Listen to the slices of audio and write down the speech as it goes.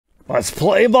Let's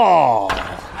play ball!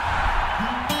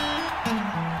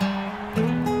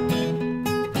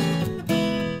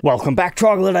 Welcome back,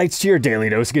 Troglodytes, to your daily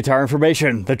dose of guitar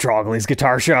information, the Trogly's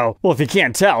Guitar Show. Well, if you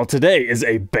can't tell, today is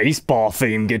a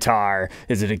baseball-themed guitar.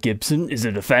 Is it a Gibson? Is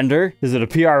it a Fender? Is it a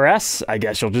PRS? I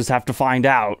guess you'll just have to find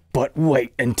out. But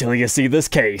wait until you see this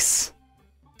case.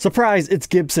 Surprise, it's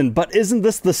Gibson, but isn't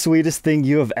this the sweetest thing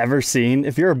you have ever seen?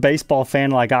 If you're a baseball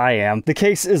fan like I am, the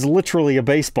case is literally a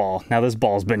baseball. Now this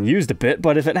ball's been used a bit,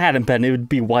 but if it hadn't been, it would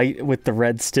be white with the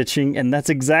red stitching, and that's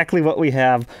exactly what we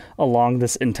have along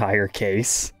this entire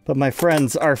case. But my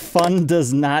friends, our fun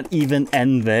does not even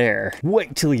end there.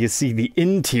 Wait till you see the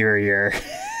interior.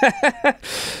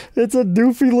 It's a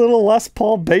doofy little Les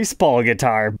Paul baseball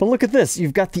guitar. But look at this,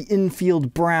 you've got the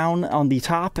infield brown on the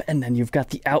top, and then you've got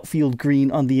the outfield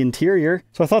green on the interior.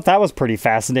 So I thought that was pretty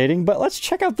fascinating, but let's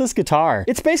check out this guitar.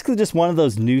 It's basically just one of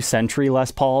those new century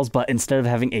Les Pauls, but instead of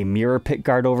having a mirror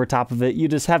pickguard over top of it, you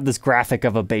just have this graphic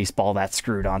of a baseball that's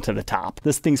screwed onto the top.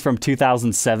 This thing's from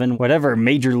 2007, whatever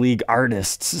Major League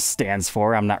Artists stands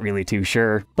for, I'm not really too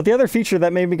sure. But the other feature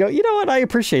that made me go, you know what, I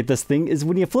appreciate this thing, is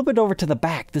when you flip it over to the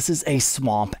back, this is a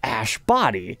swamp ash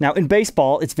body. Now in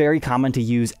baseball, it's very common to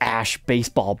use ash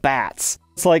baseball bats.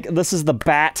 It's like this is the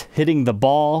bat hitting the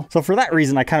ball. So for that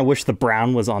reason, I kind of wish the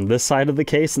brown was on this side of the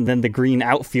case and then the green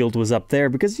outfield was up there,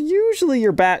 because usually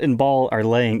your bat and ball are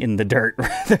laying in the dirt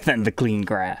rather than the clean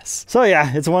grass. So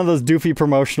yeah, it's one of those doofy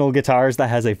promotional guitars that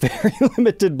has a very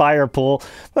limited buyer pool,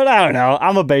 but I don't know,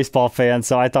 I'm a baseball fan,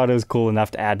 so I thought it was cool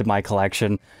enough to add to my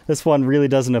collection. This one really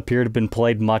doesn't appear to have been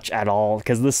played much at all,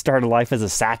 because this started life as a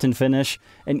satin finish,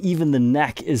 and even the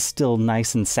neck is still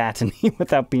nice and satiny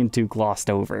without being too glossed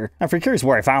over. Now if you're curious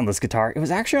where I found this guitar, it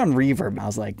was actually on Reverb. I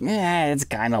was like, it's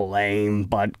kind of lame,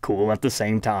 but cool at the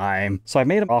same time. So I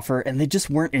made an offer and they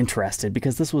just weren't interested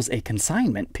because this was a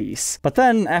consignment piece. But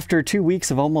then after 2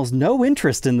 weeks of almost no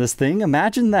interest in this thing,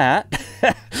 imagine that,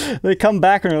 they come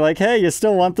back and they're like, hey, you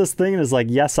still want this thing? And it's like,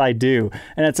 yes, I do.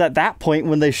 And it's at that point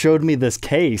when they showed me this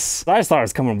case. I just thought it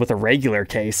was coming with a regular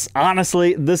case.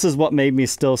 Honestly, this is what made me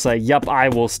still say, yep, I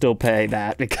will still pay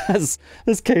that, because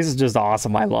this case is just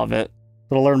awesome. I love it.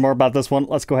 To learn more about this one,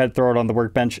 let's go ahead and throw it on the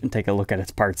workbench and take a look at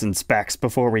its parts and specs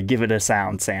before we give it a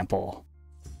sound sample.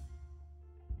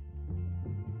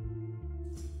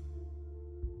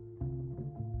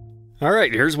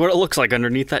 Alright, here's what it looks like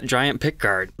underneath that giant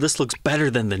pickguard. This looks better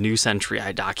than the new Century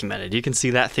I documented. You can see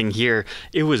that thing here.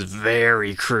 It was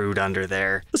very crude under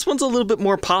there. This one's a little bit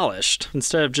more polished.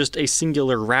 Instead of just a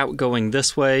singular route going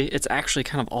this way, it's actually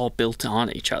kind of all built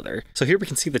on each other. So here we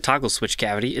can see the toggle switch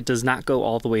cavity. It does not go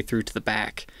all the way through to the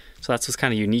back. So that's what's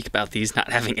kind of unique about these,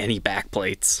 not having any back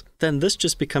plates. Then this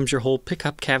just becomes your whole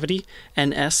pickup cavity,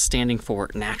 NS standing for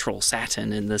natural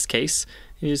satin in this case.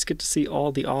 You just get to see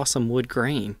all the awesome wood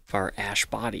grain of our ash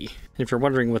body. And if you're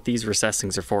wondering what these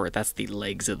recessings are for, that's the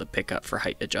legs of the pickup for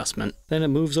height adjustment. Then it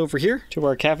moves over here to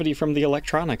our cavity from the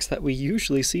electronics that we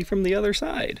usually see from the other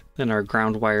side. Then our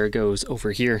ground wire goes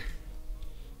over here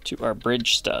to our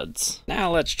bridge studs. Now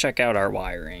let's check out our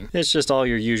wiring. It's just all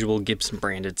your usual Gibson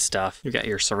branded stuff. You got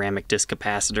your ceramic disc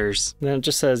capacitors. And then it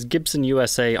just says Gibson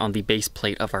USA on the base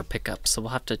plate of our pickup, so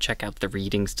we'll have to check out the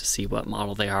readings to see what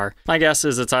model they are. My guess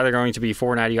is it's either going to be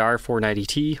 490R,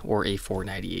 490T, or a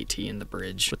 498T in the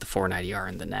bridge with the 490R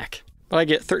in the neck. But I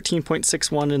get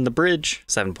 13.61 in the bridge,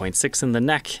 7.6 in the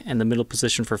neck, and the middle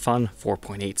position for fun,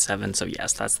 4.87. So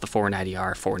yes, that's the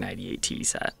 490R, 498T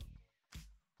set.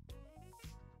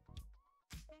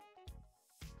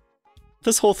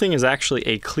 This whole thing is actually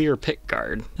a clear pick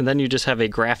guard, and then you just have a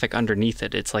graphic underneath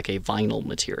it. It's like a vinyl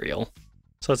material.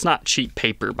 So it's not cheap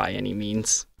paper by any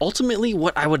means. Ultimately,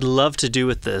 what I would love to do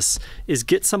with this is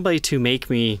get somebody to make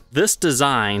me this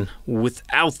design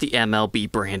without the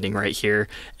MLB branding right here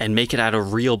and make it out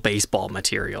of real baseball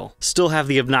material. Still have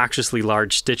the obnoxiously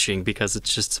large stitching because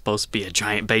it's just supposed to be a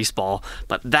giant baseball,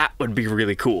 but that would be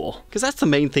really cool. Because that's the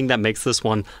main thing that makes this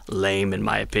one lame in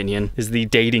my opinion, is the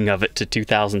dating of it to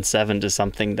 2007 to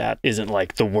something that isn't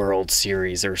like the World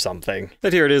Series or something.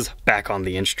 But here it is, back on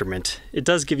the instrument. It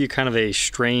does give you kind of a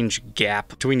strange gap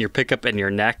between your pickup and your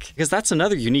neck, because that's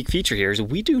another unique feature here, is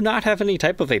we do not have any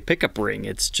type of a pickup ring.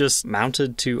 It's just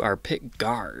mounted to our pick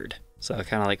guard. So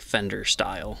kind of like Fender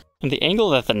style. And the angle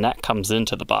that the neck comes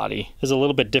into the body is a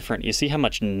little bit different. You see how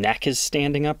much neck is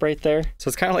standing up right there? So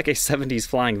it's kind of like a 70s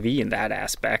flying V in that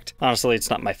aspect. Honestly, it's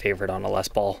not my favorite on a Les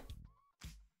Paul.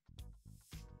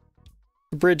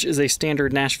 The bridge is a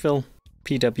standard Nashville,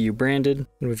 PW branded,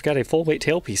 and we've got a full weight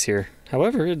tailpiece here.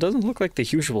 However, it doesn't look like the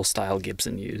usual style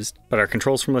Gibson used. But our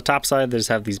controls from the top side, they just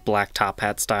have these black top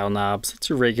hat style knobs. It's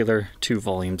a regular 2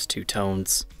 volumes, 2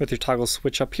 tones with your toggle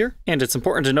switch up here. And it's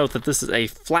important to note that this is a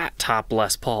flat top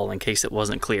Les Paul in case it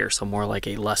wasn't clear, so more like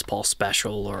a Les Paul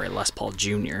Special or a Les Paul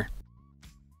Junior.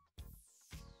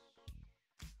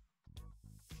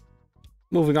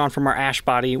 Moving on from our ash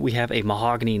body, we have a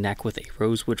mahogany neck with a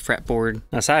rosewood fretboard.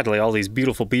 Now sadly, all these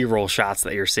beautiful B-roll shots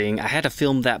that you're seeing, I had to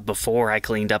film that before I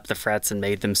cleaned up the frets and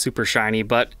made them super shiny,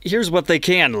 but here's what they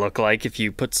can look like if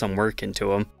you put some work into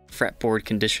them. Fretboard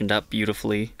conditioned up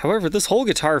beautifully. However, this whole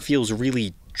guitar feels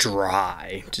really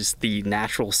dry, just the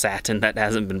natural satin that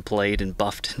hasn't been played and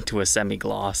buffed into a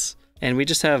semi-gloss. And we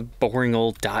just have boring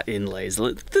old dot inlays.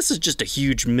 This is just a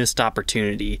huge missed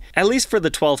opportunity. At least for the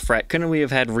 12th fret, couldn't we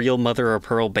have had real mother of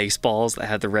pearl baseballs that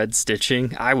had the red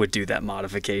stitching? I would do that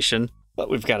modification. But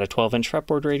we've got a 12-inch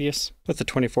fretboard radius with a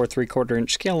 24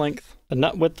 3/4-inch scale length, a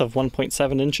nut width of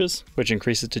 1.7 inches, which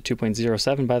increases to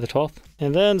 2.07 by the 12th.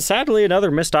 And then, sadly,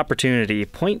 another missed opportunity.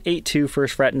 0.82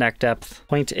 first fret neck depth,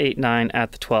 0.89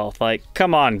 at the 12th. Like,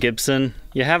 come on, Gibson.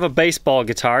 You have a baseball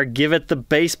guitar, give it the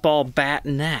baseball bat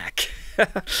neck.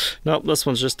 Nope, this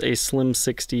one's just a slim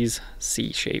 60s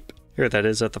C shape. Here that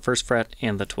is at the 1st fret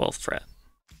and the 12th fret.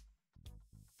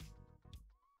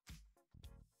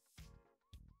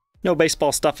 No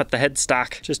baseball stuff at the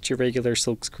headstock, just your regular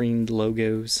silk-screened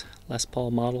logos, Les Paul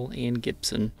model and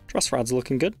Gibson. Truss rod's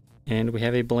looking good, and we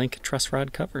have a blank truss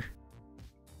rod cover.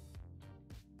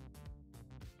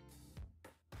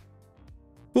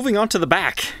 Moving on to the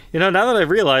back. You know, now that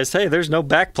I've realized, hey, there's no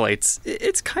back plates,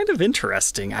 it's kind of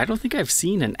interesting. I don't think I've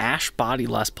seen an ash body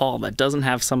Les Paul that doesn't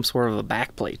have some sort of a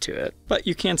back plate to it. But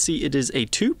you can see it is a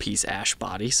 2-piece ash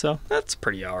body, so that's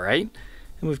pretty alright.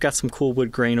 And we've got some cool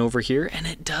wood grain over here, and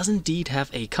it does indeed have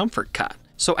a comfort cut.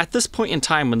 So at this point in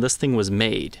time when this thing was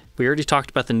made, we already talked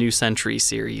about the New Century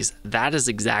series. That is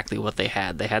exactly what they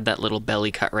had. They had that little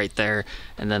belly cut right there,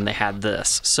 and then they had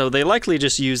this. So they likely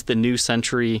just used the New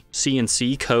Century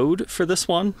CNC code for this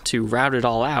one to route it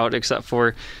all out, except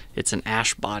for it's an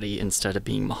ash body instead of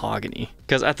being mahogany.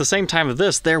 Because at the same time of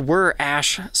this, there were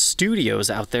ash studios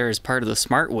out there as part of the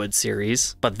Smartwood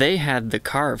series, but they had the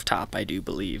carved top, I do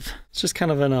believe. It's just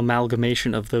kind of an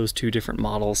amalgamation of those two different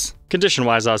models.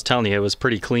 Condition-wise, I was telling you, it was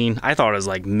pretty clean. I thought it was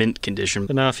like mint condition.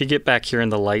 But now, if you get back here in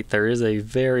the light, there is a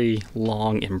very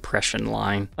long impression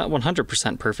line. Not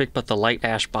 100% perfect, but the light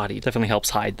ash body definitely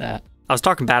helps hide that. I was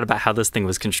talking bad about how this thing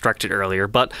was constructed earlier,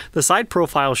 but the side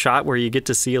profile shot where you get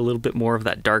to see a little bit more of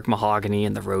that dark mahogany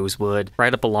and the rosewood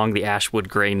right up along the ashwood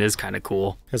grain is kind of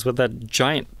cool. Because with that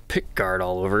giant pick guard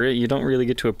all over it, you don't really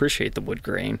get to appreciate the wood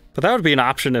grain. But that would be an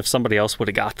option if somebody else would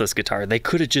have got this guitar. They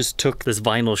could have just took this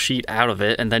vinyl sheet out of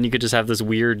it, and then you could just have this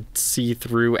weird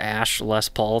see-through ash Les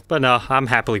Paul. But no, I'm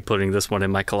happily putting this one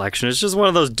in my collection. It's just one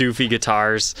of those doofy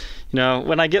guitars. You know,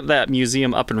 when I get that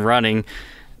museum up and running,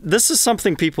 this is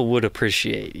something people would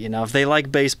appreciate. You know, if they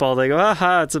like baseball, they go,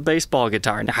 aha, it's a baseball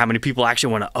guitar. Now, how many people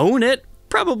actually want to own it?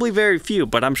 Probably very few,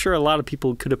 but I'm sure a lot of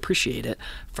people could appreciate it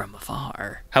from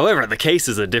afar. However, the case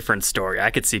is a different story.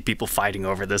 I could see people fighting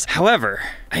over this. However,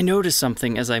 I noticed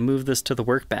something as I moved this to the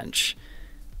workbench.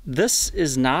 This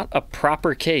is not a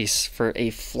proper case for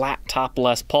a flat top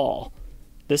Les Paul.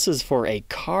 This is for a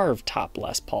carved top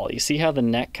Les Paul. You see how the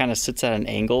neck kind of sits at an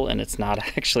angle and it's not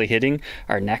actually hitting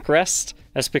our neck rest?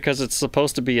 That's because it's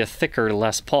supposed to be a thicker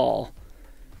Les Paul.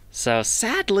 So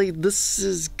sadly, this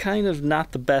is kind of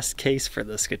not the best case for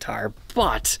this guitar,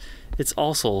 but it's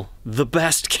also the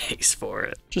best case for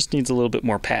it. Just needs a little bit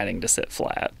more padding to sit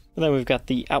flat. And then we've got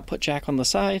the output jack on the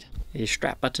side, a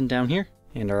strap button down here,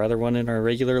 and our other one in our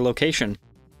regular location.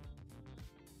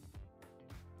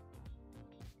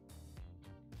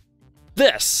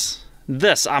 This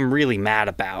I'm really mad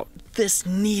about. This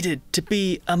needed to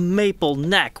be a maple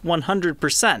neck,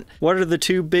 100%. What are the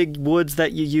two big woods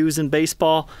that you use in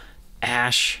baseball?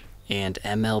 Ash and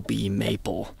MLB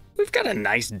maple. We've got a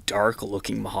nice dark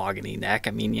looking mahogany neck.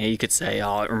 I mean, yeah, you could say,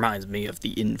 oh, it reminds me of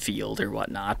the infield or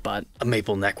whatnot, but a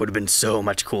maple neck would have been so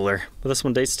much cooler. But this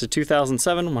one dates to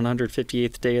 2007,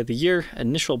 158th day of the year.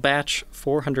 Initial batch,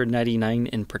 499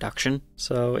 in production.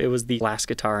 So it was the last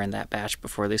guitar in that batch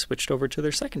before they switched over to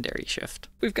their secondary shift.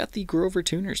 We've got the Grover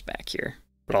tuners back here.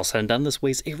 But all said and done, this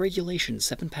weighs a regulation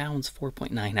 7 pounds,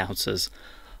 4.9 ounces.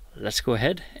 Let's go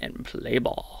ahead and play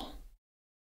ball.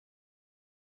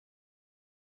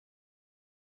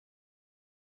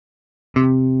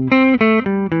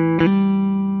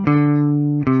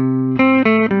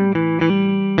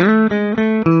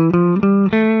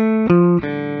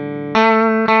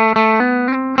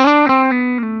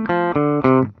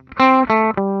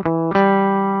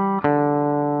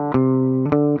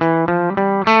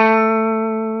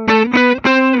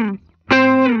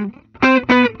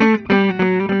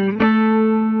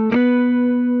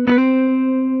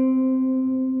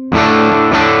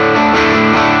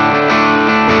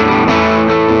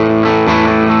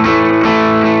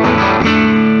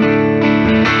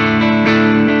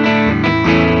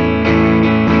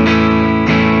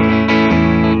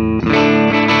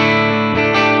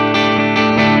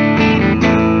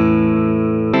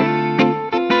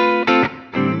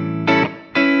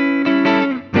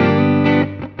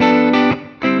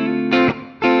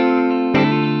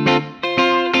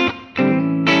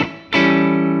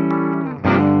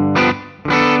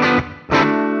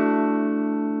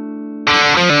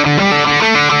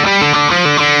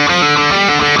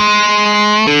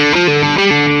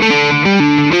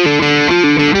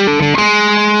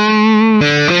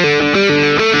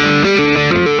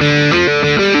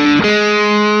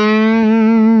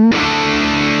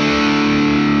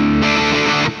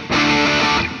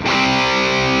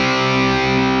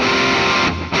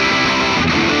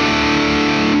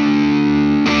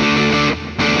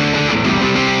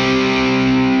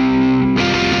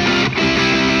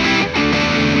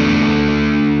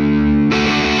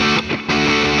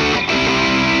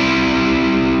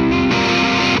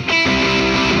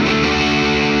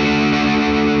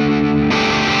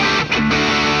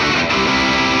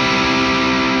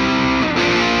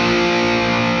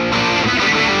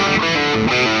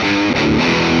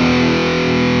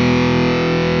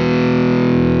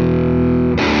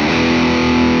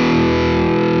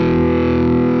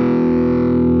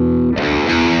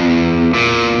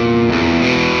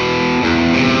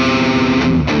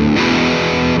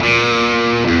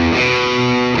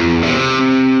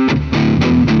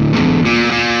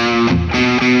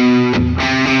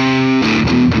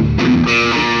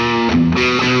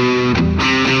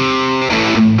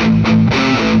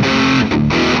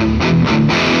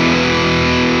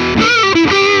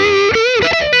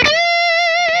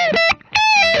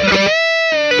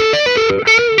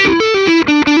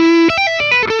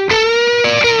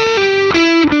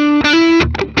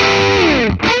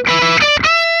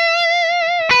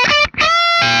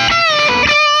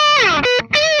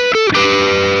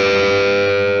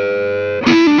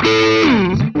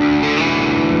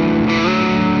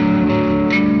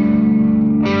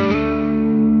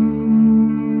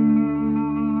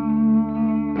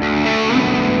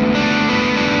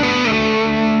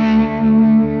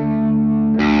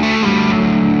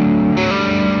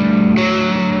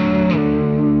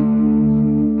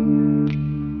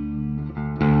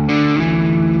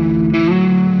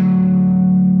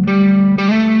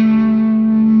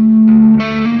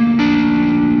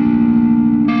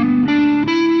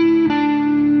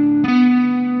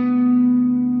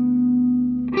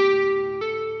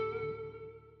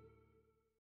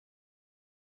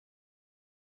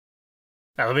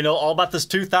 Now let me know all about this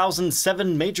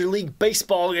 2007 Major League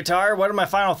Baseball guitar. What are my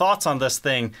final thoughts on this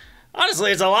thing?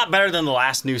 Honestly, it's a lot better than the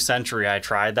last New Century I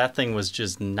tried. That thing was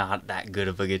just not that good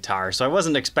of a guitar, so I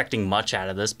wasn't expecting much out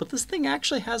of this, but this thing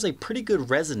actually has a pretty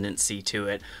good resonancy to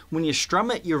it. When you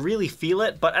strum it, you really feel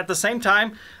it, but at the same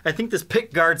time, I think this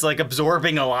pick guard's like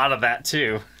absorbing a lot of that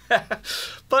too.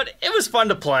 But it was fun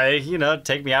to play, you know,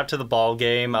 take me out to the ball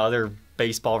game, other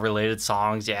baseball related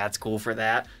songs, yeah, it's cool for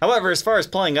that. However, as far as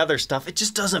playing other stuff, it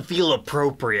just doesn't feel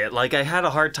appropriate. Like, I had a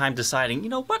hard time deciding, you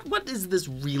know, what is this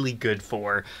really good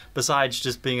for, besides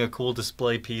just being a cool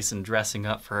display piece and dressing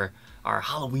up for our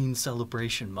Halloween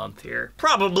celebration month here.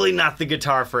 Probably not the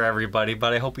guitar for everybody,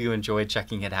 but I hope you enjoyed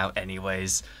checking it out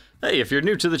anyways. Hey, if you're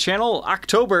new to the channel,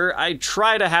 October, I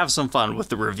try to have some fun with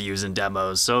the reviews and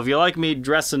demos, so if you like me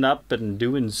dressing up and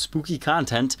doing spooky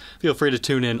content, feel free to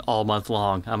tune in all month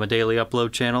long. I'm a daily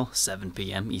upload channel, 7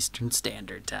 p.m. Eastern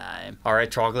Standard Time.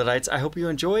 Alright, Troglodytes, I hope you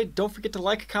enjoyed. Don't forget to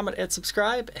like, comment, and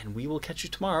subscribe, and we will catch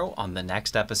you tomorrow on the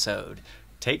next episode.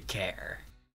 Take care.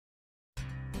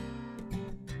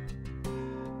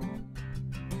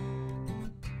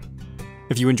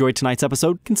 If you enjoyed tonight's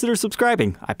episode, consider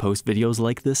subscribing. I post videos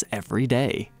like this every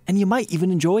day. And you might even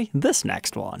enjoy this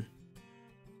next one.